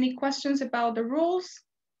 Any questions about the rules?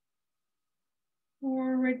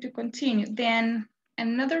 Or ready to continue? Then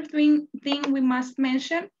another thing we must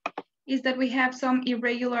mention is that we have some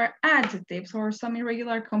irregular adjectives or some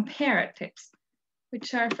irregular comparatives,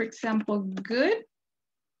 which are, for example, good.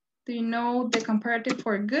 Do you know the comparative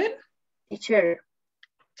for good? Teacher.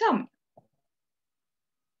 Tell me.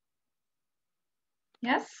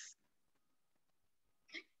 Yes?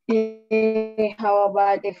 How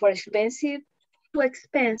about the for expensive? Too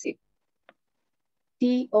expensive.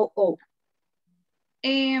 TOO.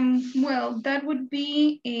 Well, that would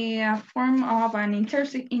be a form of an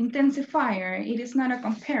intensifier. It is not a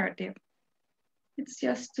comparative. It's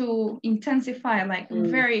just to intensify, like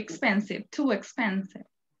very expensive, too expensive.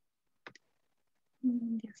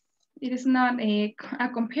 Yes. It is not a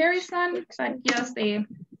comparison, but just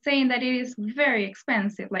saying that it is very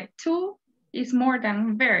expensive. Like too is more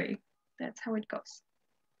than very. That's how it goes.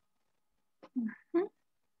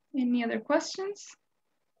 Any other questions?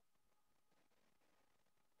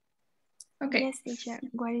 Okay. Yes, teacher.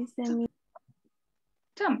 What is the meaning?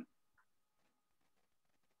 Tell me.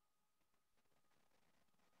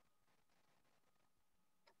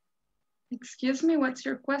 Excuse me, what's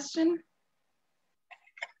your question?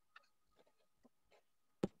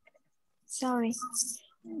 Sorry.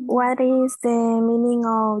 What is the meaning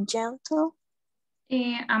of gentle?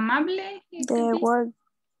 Amable. The word.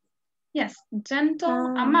 Yes,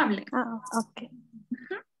 gentle, amable. Oh, okay.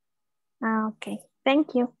 Okay,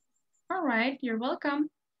 thank you. All right, you're welcome.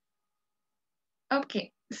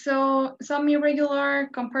 Okay, so some irregular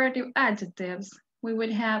comparative adjectives. We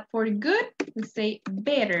would have for good, we say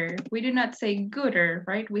better. We do not say gooder,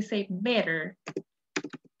 right? We say better.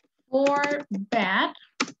 For bad,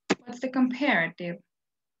 what's the comparative?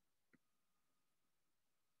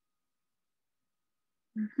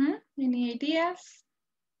 Any ideas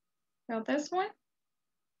about this one?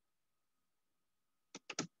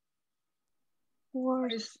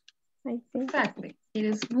 Worse, I think. Exactly, it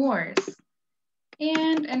is worse.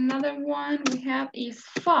 And another one we have is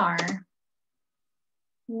far.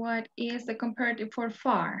 What is the comparative for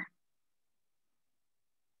far?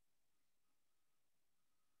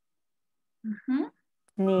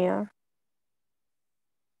 Near.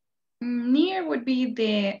 Near would be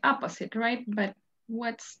the opposite, right? But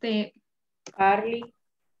what's the Farly.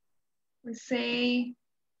 We say,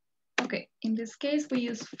 okay, in this case, we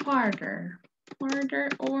use farther. Farther,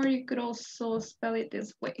 or you could also spell it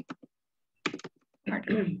this way.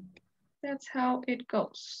 Farther. That's how it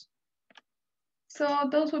goes. So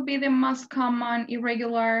those would be the most common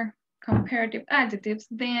irregular comparative adjectives.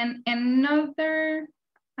 Then another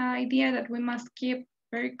idea that we must keep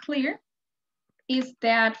very clear is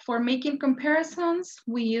that for making comparisons,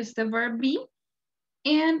 we use the verb be,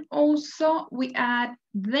 and also we add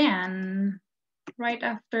then right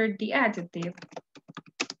after the adjective.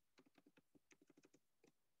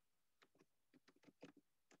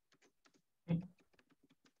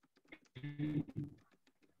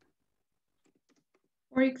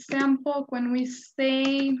 For example, when we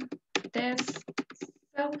say this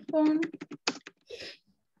cell phone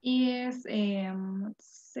is,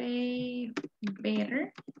 let's say,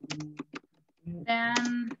 better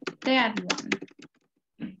than that one.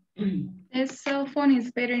 This cell phone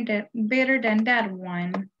is better than that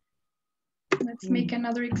one. Let's make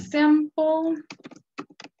another example.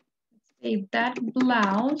 Let's say that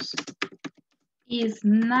blouse is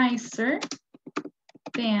nicer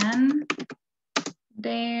than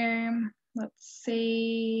the, let's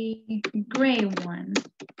say, gray one.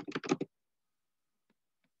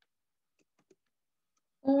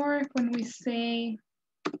 Or when we say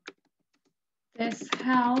this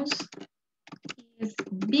house is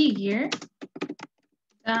bigger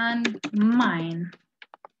than mine.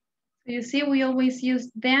 So you see, we always use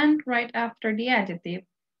than right after the adjective.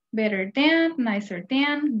 Better than, nicer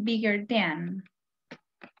than, bigger than.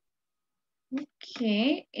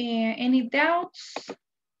 Okay, any doubts?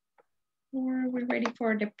 Or we're ready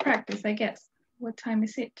for the practice, I guess. What time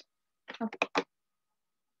is it? Okay.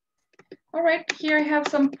 All right, here I have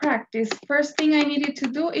some practice. First thing I needed to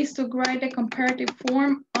do is to write the comparative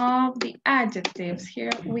form of the adjectives.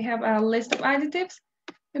 Here we have a list of adjectives.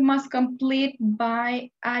 We must complete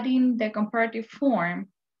by adding the comparative form.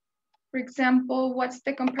 For example, what's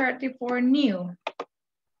the comparative for new?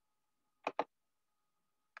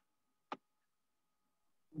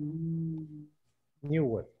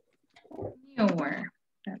 Newer. Newer,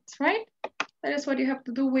 that's right. That is what you have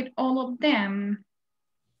to do with all of them.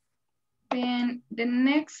 Then the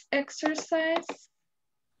next exercise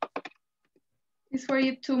is for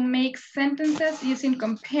you to make sentences using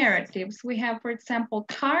comparatives. We have, for example,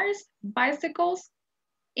 cars, bicycles,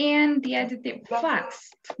 and the adjective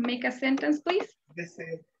fast. Make a sentence, please.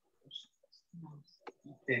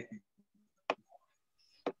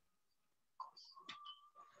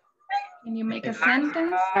 Can you make a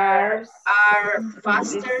sentence? Cars are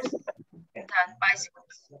faster than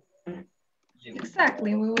bicycles.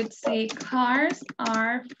 Exactly, we would say cars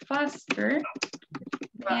are faster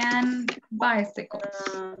than bicycles.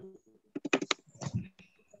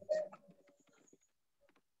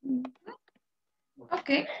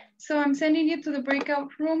 Okay, so I'm sending you to the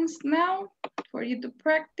breakout rooms now for you to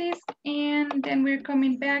practice, and then we're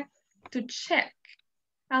coming back to check.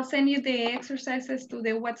 I'll send you the exercises to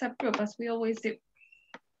the WhatsApp group as we always do.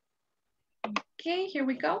 Okay, here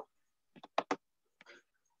we go.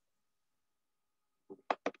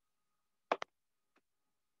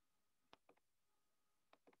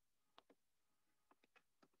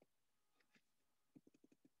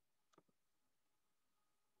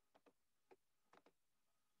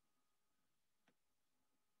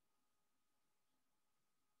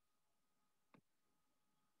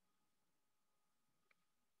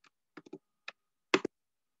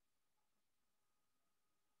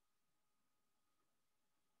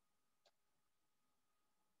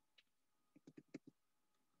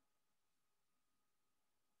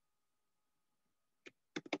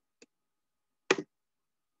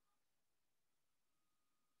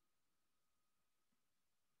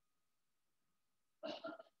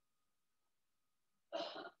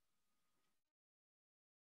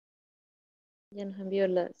 Ya nos envió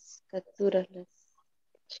las capturas, las...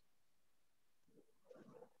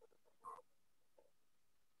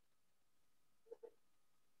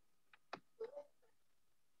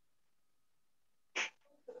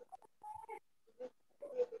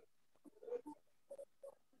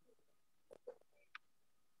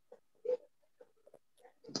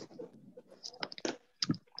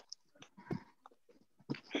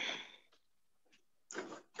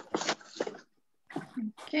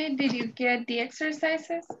 Okay, did you get the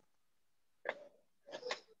exercises?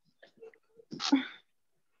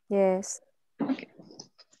 Yes. Okay,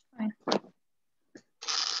 fine.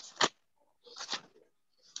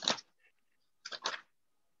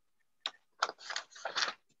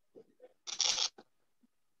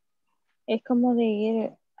 Es como de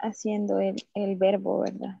ir haciendo el verbo,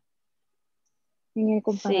 ¿verdad? En el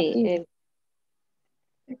comparativo. Sí,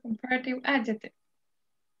 The comparative adjective.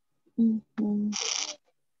 Ujú.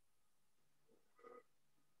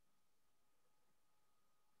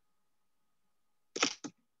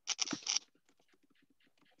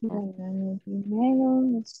 Bueno, el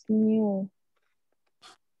primero es new.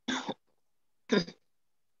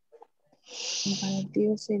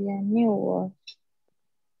 Comparativo sería newer.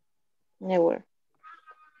 never.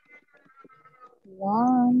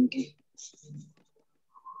 Long.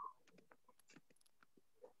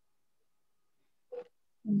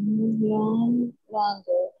 Long,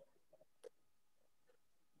 longer.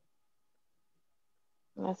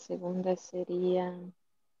 La segunda sería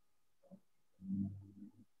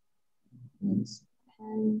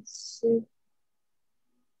Expensive.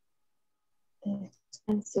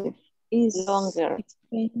 Expensive is longer.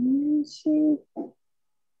 expensive.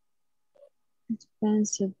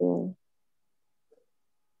 Expensible.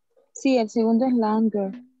 Sí, el segundo es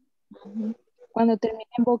longer. Ujú. Cuando termina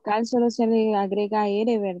en vocal solo se le agrega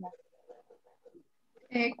R, ¿verdad?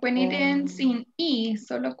 When it ends in E,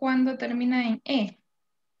 solo cuando termina en E.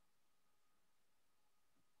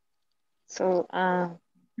 So,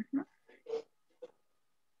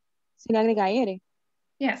 Se le agrega R.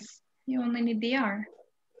 Yes, you only need the R.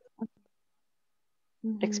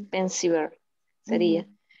 expensive sería.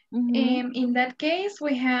 In that case,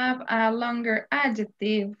 we have a longer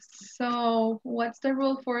adjective. So what's the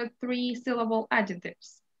rule for 3-syllable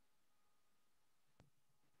adjectives?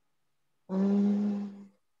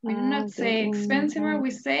 We do not say expensive,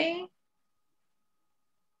 we say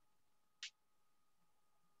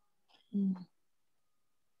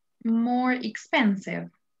more expensive.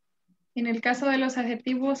 En el caso de los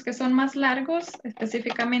adjetivos que son más largos,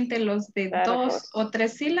 específicamente los de 2 o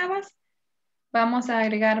 3 sílabas, vamos a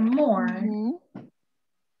agregar more.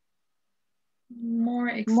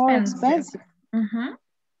 More expensive. More expensive.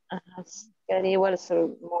 Sería igual,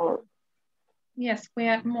 so more. Yes, we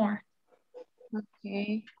add more.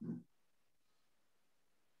 Okay.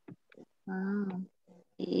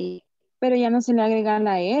 Y pero ya no se le agrega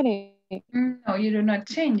la R. No, you do not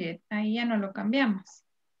change it. Ahí ya no lo cambiamos.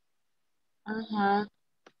 Ajá.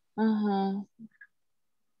 Ajá.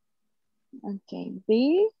 Okay.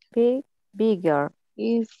 Big. Big, bigger.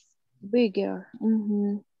 Is bigger.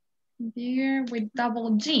 Bigger with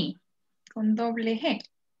double G. Con doble G.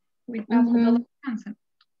 With double consonant.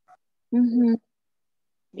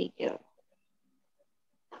 Bigger.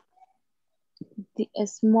 The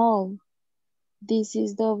small. This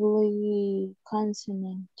is double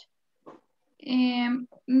consonant.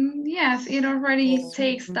 Yes, it already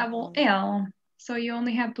takes double L. So you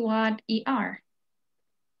only have to add ER.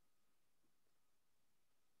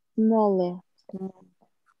 Smaller.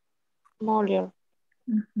 Smaller.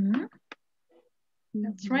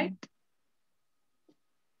 That's right.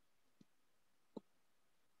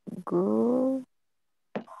 Good.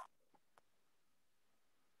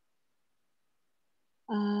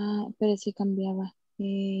 Pero sí cambiaba.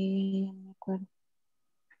 No me acuerdo.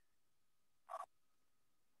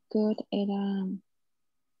 Good era...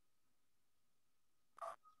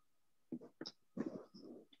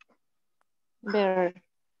 Better.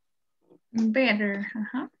 Better,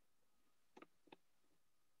 ajá.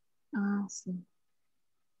 Sí.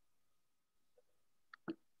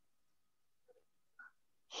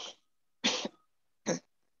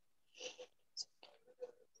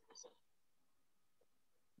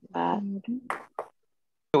 Bad.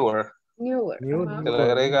 Newer. Newer. Se le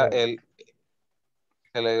agrega el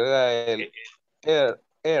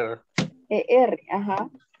R. R, ajá.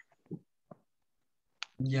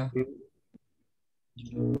 Ya.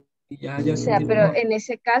 O sea, pero en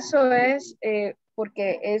ese caso es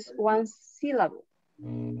porque es one syllable.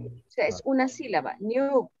 O sea, es una sílaba.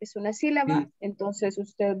 New es una sílaba, entonces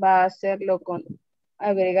usted va a hacerlo con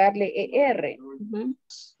agregarle ER.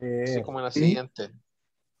 Así como en la siguiente.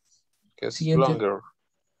 Que es Siguiente. longer.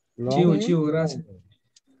 Chivo, gracias.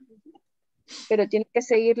 Pero tiene que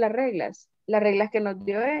seguir las reglas que nos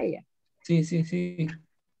dio ella. Sí.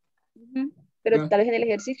 Pero tal vez en el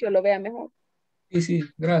ejercicio lo vea mejor. Sí,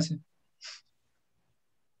 gracias.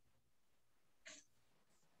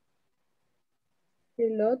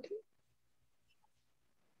 El otro.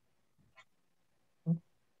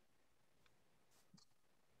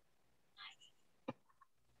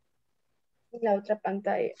 Y la otra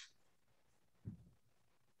pantalla.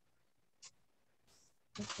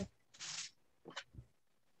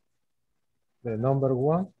 The number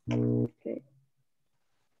one. Okay.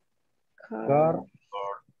 Car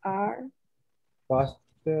are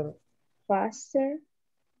Faster.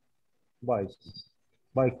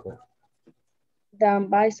 Bicycle. Than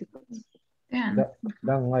bicycles. Dan.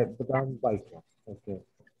 Dan bike. Okay.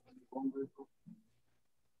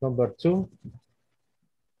 Number 2.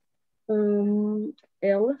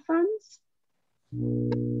 Elephants.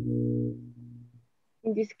 In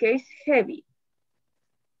this case, heavy.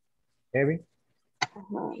 Heavy.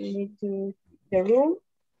 Need to the rule.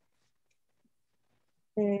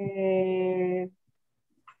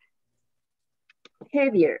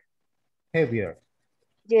 Heavier. Heavier.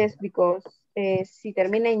 Yes, because si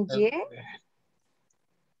termina en Y,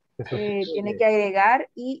 tiene que agregar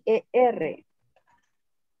IER.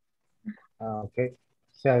 Ok.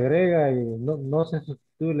 Se agrega y no se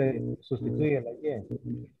sustituye la Y.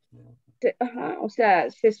 Ajá, o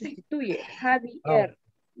sea, se sustituye. Javier.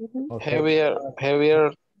 Okay. Heavier.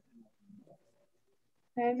 Heavier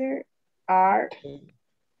are.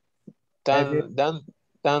 Than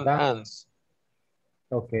ants.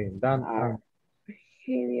 Okay, than ants.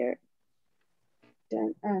 Heavier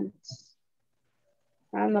than ants.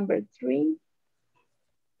 Number 3.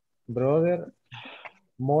 Brother,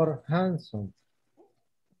 more handsome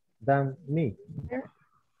than me.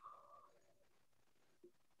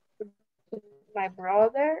 My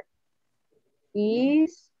brother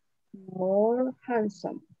is more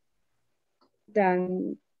handsome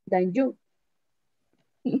than you.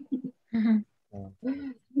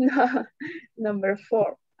 No, number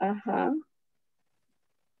 4.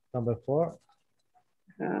 Number 4.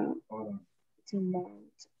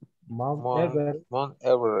 Mount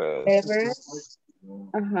Everest.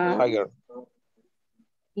 Higher.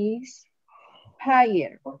 Is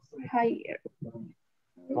higher.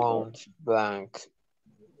 Mount Blanc.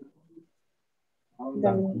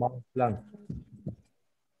 Mount Blanc.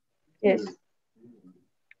 Yes.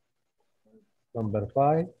 Number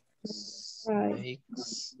 5.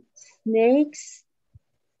 Snakes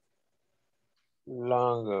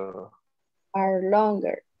Longer. are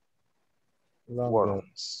longer.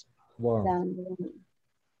 Worms.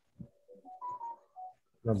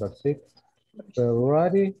 Number 6.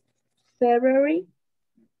 February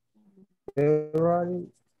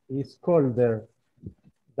is colder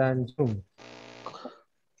than June.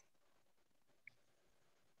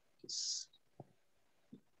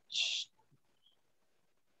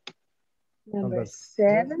 Number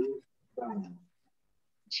 7.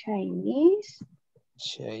 Chinese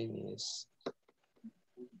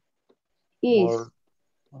is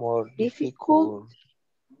more difficult.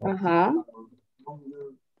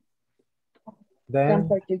 Than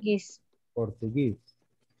Portuguese.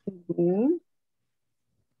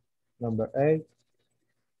 Number 8.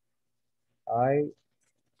 I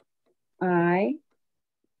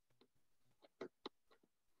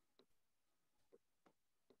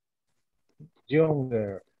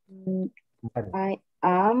younger. I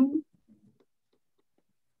am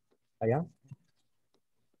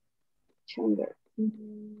younger.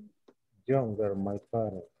 Younger, my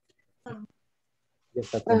parents.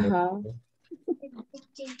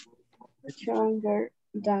 Younger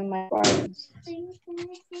than my parents.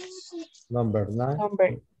 Number 9.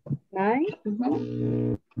 Number 9.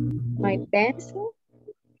 My pencil.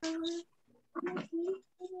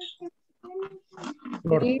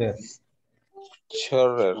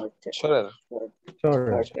 Shorter.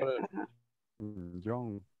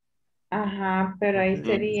 Young. Pero ahí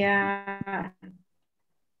sería...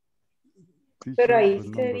 Pero ahí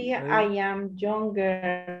sería I am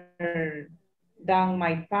younger than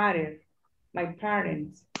my parents.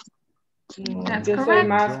 Yo soy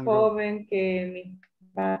más joven que mi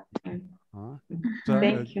padre.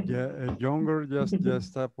 Thank you. Younger ya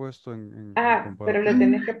está puesto en pero le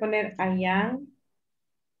tenés que poner I am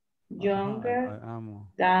younger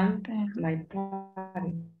than my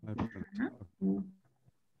parents.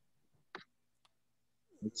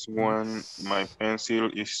 It's when my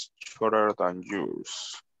pencil is shorter than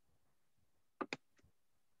yours.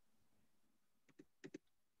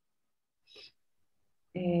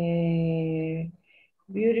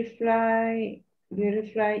 Beautiful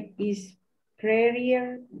is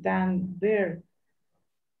prettier than bird.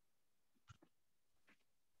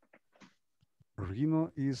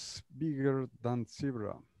 Rhino is bigger than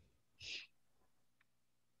zebra.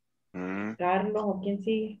 Carlos, ¿o quién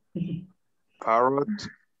sigue? Parrot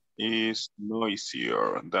is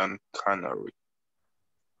noisier than canary.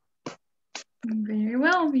 Very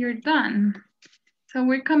well, you're done. So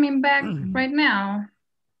we're coming back right now.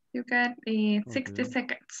 You got 60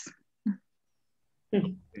 seconds.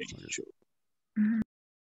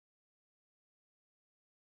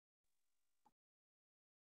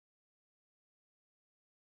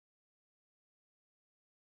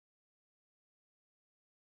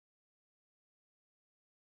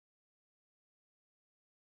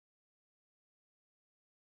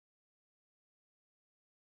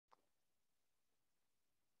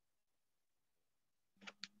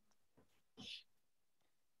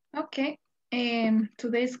 Okay.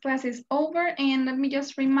 Today's class is over, and let me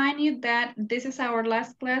just remind you that this is our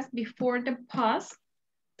last class before the pause.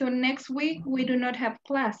 So next week we do not have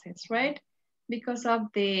classes, right? Because of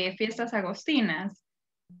the Fiestas Agostinas.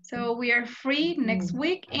 So we are free next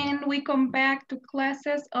week and we come back to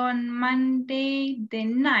classes on Monday the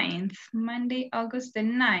 9th, Monday, August the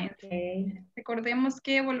 9th. Okay. Recordemos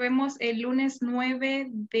que volvemos el lunes 9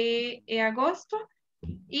 de agosto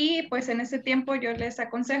y pues en ese tiempo yo les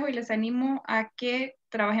aconsejo y les animo a que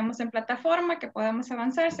trabajemos en plataforma, que podamos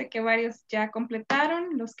avanzar. Sé que varios ya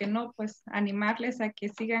completaron, los que no, pues animarles a que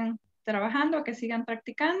sigan trabajando, a que sigan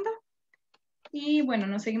practicando. Y bueno,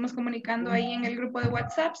 nos seguimos comunicando ahí en el grupo de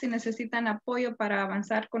WhatsApp. Si necesitan apoyo para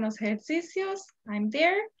avanzar con los ejercicios, I'm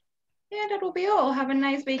there. And that will be all. Have a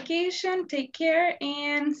nice vacation. Take care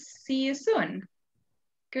and see you soon.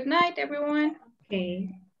 Good night, everyone. Okay.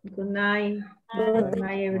 Good night. Good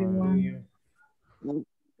night, everyone.